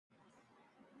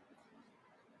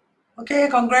Okay,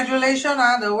 congratulations.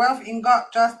 The wealth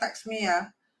ingot just text me.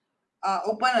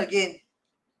 Open again.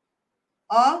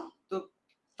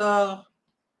 The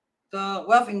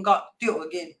wealth ingot tilt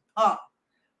again.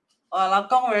 老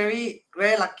公 very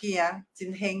lucky.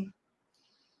 真幸.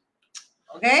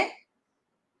 Okay.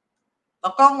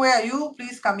 老公 where are you?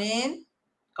 Please come in.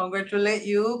 Congratulate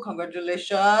you.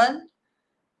 Congratulations.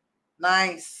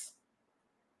 Nice.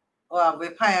 Wow,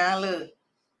 very fine.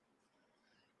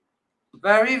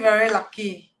 Very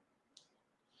lucky.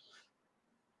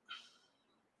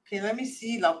 Okay, let me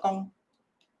see 老公.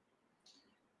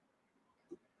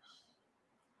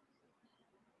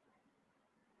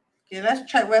 Okay, let's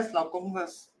check where's 老公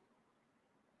first.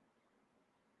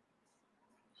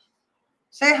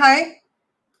 Say hi.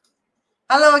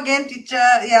 Hello again, teacher.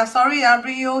 Yeah, sorry, I'll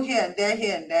bring you here and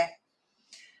there.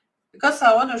 Because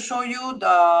I want to show you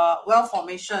the well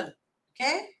formation.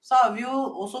 Okay? Some of you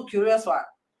also curious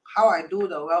how I do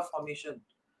the well formation.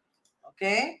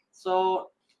 Okay?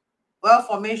 So, well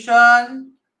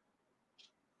formation.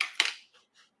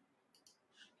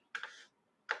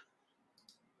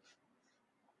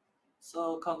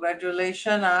 So,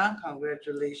 congratulations.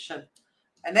 Congratulations.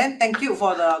 And then thank you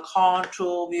for the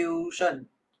contribution.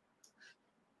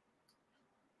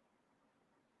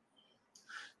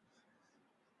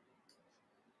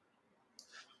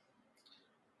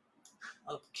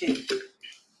 Okay.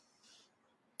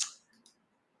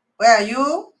 Where are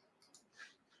you?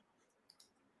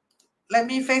 Let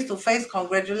me face to face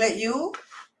congratulate you.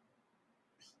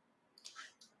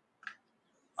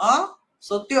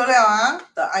 So 丢了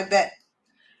the I bet.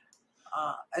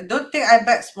 I don't think I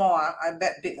bet small. I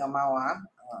bet big amount.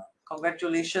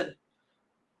 Congratulations.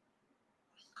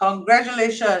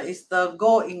 Congratulations. It's the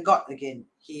gold ingot again.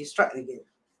 He struck again.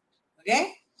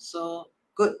 Okay? So,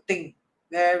 good thing.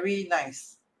 Very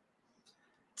nice.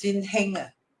 Jin heng.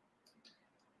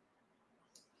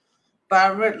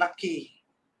 Very lucky.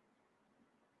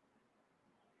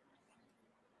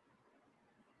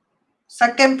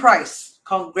 Second prize.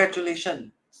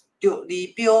 Congratulations.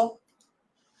 Li Pio.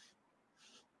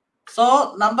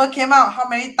 So, number came out how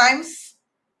many times?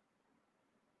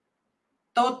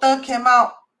 Total came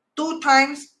out 2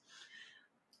 times.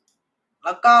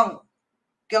 Lakong.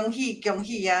 Kyung-hee,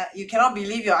 yeah. You cannot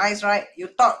believe your eyes, right? You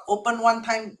thought open one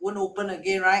time, won't open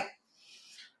again, right?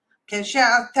 Can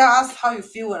tell us how you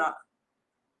feel or not?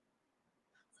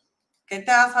 Can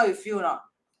tell us how you feel or not?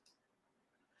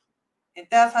 Can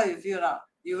tell us how you feel or not?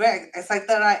 You very excited,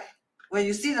 right? When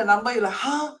you see the number, you're like,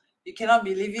 huh? You cannot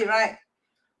believe it, right?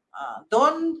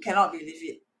 Cannot believe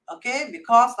it. Okay?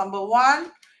 Because number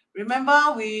one,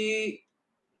 remember we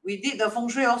did the feng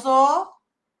shui also.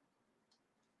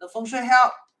 The feng shui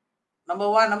help. Number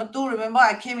one. Number two, remember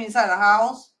I came inside the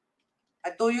house.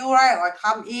 I told you, right? I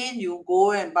come in, you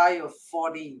go and buy your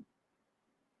 40.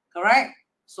 Correct?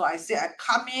 So I said, I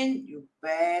come in, you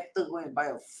better go and buy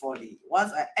your 40.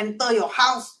 Once I enter your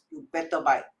house, you better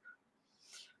buy.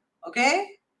 Okay?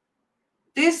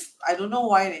 This, I don't know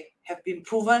why they have been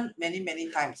proven many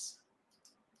times.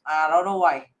 I don't know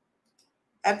why.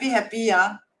 Happy,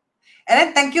 And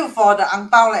then thank you for the ang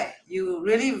pao. You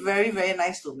really very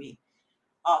nice to me.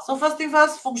 So first thing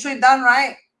first, feng shui done,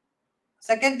 right?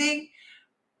 Second thing,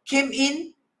 came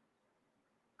in.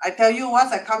 I tell you,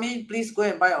 once I come in, please go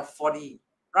and buy your 40.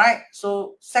 Right?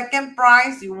 So second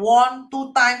prize, you won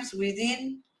 2 times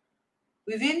within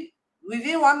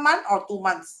 1 month or 2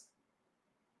 months.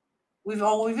 Within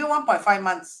 1.5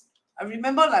 months. I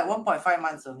remember like 1.5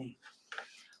 months only.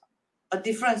 A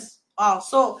difference.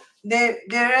 So there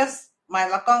is my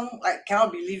lakong like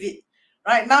cannot believe it.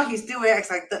 Right now he's still very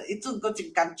excited. It's go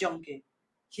okay.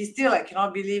 He still like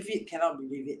cannot believe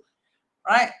it.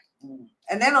 Right?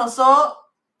 And then also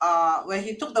when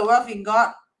he took the wealth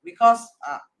ingot, because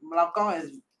lakong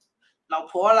is 老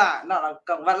婆啦, not 老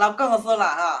公, but 老公 also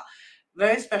lah.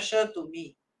 Very special to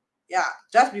me. Yeah,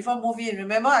 just before moving in,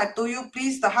 remember I told you,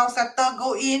 please, the house setter,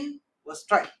 go in, will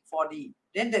strike 40.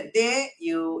 Then that day,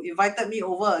 you invited me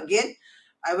over again.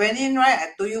 I went in, right?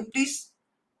 I told you, please,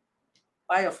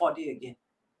 buy your 40 again.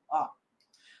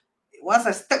 Once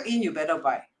I step in, you better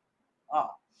buy.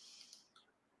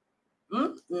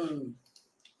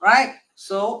 Right?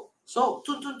 So, so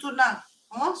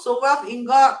wealth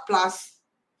ingot plus,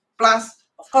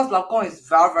 of course, 老公 is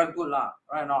very good lah.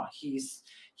 Right now, he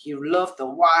loves the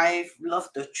wife, loves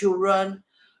the children.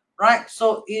 Right?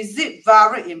 So is it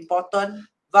very important?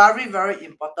 Very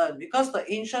important, because the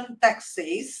ancient text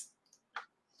says,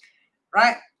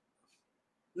 right?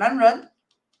 男人,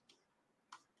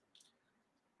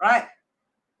 right?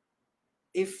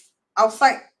 If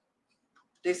outside,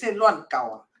 they say 乱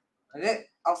搞, okay?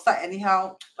 Outside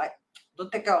anyhow, like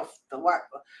don't take care of the wife.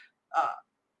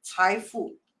 财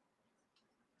富，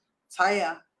财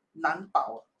啊难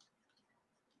保。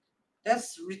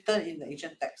That's written in the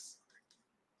ancient text.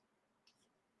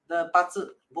 The 八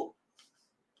字 book.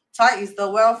 财 is the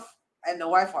wealth and the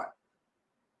wife one.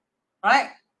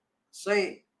 Right? 所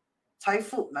以财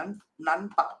富难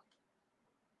保。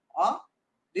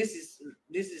This is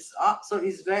so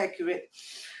it's very accurate.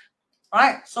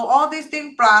 Right? So all these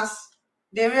things plus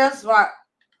Darius what?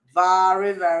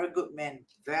 Very, very good man.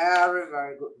 Very,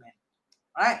 very good man.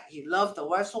 Right? He loved the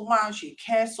wife so much. He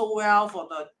cares so well for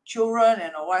the children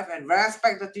and the wife and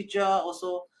respect the teacher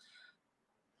also.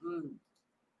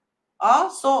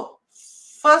 So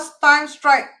first time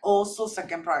strike, also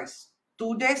second prize.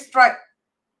 2 days strike,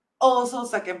 also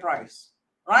second prize.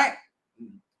 Right?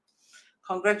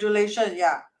 Congratulations.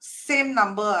 Yeah. Same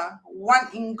number.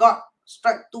 1 ingot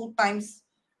strike 2 times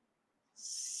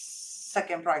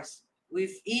second prize.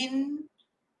 Within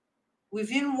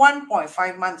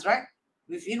 1.5 months, right?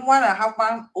 Within 1.5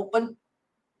 months, open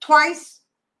twice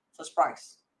first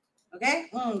prize. Okay?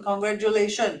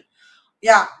 Congratulations.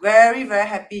 Yeah, very, very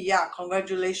happy. Yeah,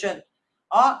 congratulations.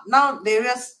 Now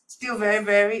Darius still very,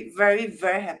 very, very,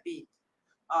 very happy.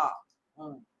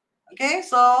 Okay,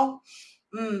 so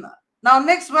now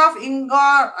next wealth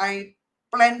ingot I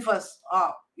plan first.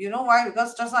 You know why?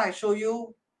 Because just now I show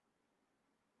you,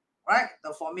 right,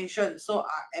 the formation. So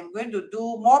I am going to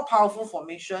do more powerful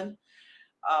formation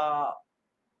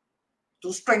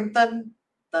to strengthen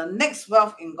the next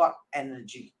wealth ingot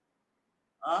energy.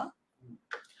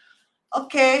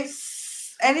 Okay,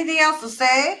 anything else to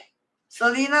say?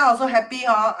 Selena also happy,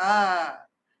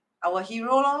 our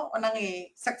hero lo,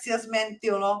 sexiest man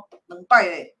掉咯，2擺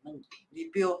咧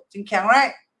，2標，真強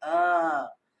right?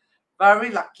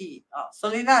 Very lucky.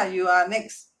 Selena, you are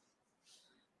next.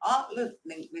 Look,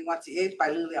 另外一個擺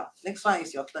了。Next one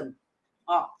is your turn.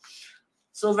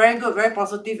 So very good, very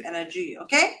positive energy.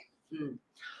 Okay.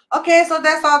 Okay, so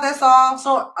that's all.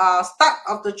 So start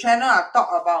of the channel, I talk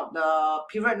about the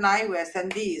period 9 where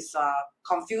Sandy is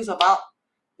confused about.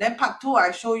 Then part 2,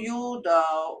 I show you the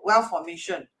wealth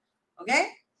formation. Okay,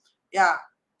 yeah.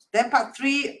 Then part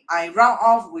 3, I round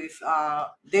off with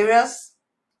Darius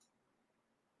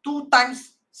 2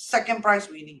 times second prize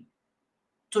winning.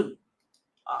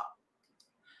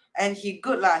 And he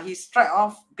good lah. He strike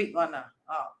off big one lah.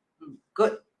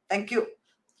 Good. Thank you.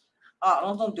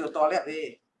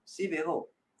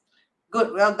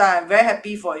 Good, well done. I'm very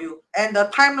happy for you. And the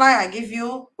timeline I give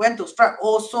you when to strike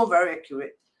also very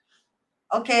accurate.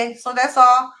 Okay, so that's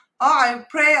all. I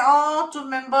pray all 2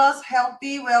 members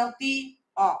healthy, wealthy,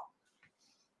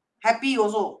 happy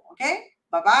also. Okay,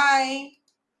 bye bye.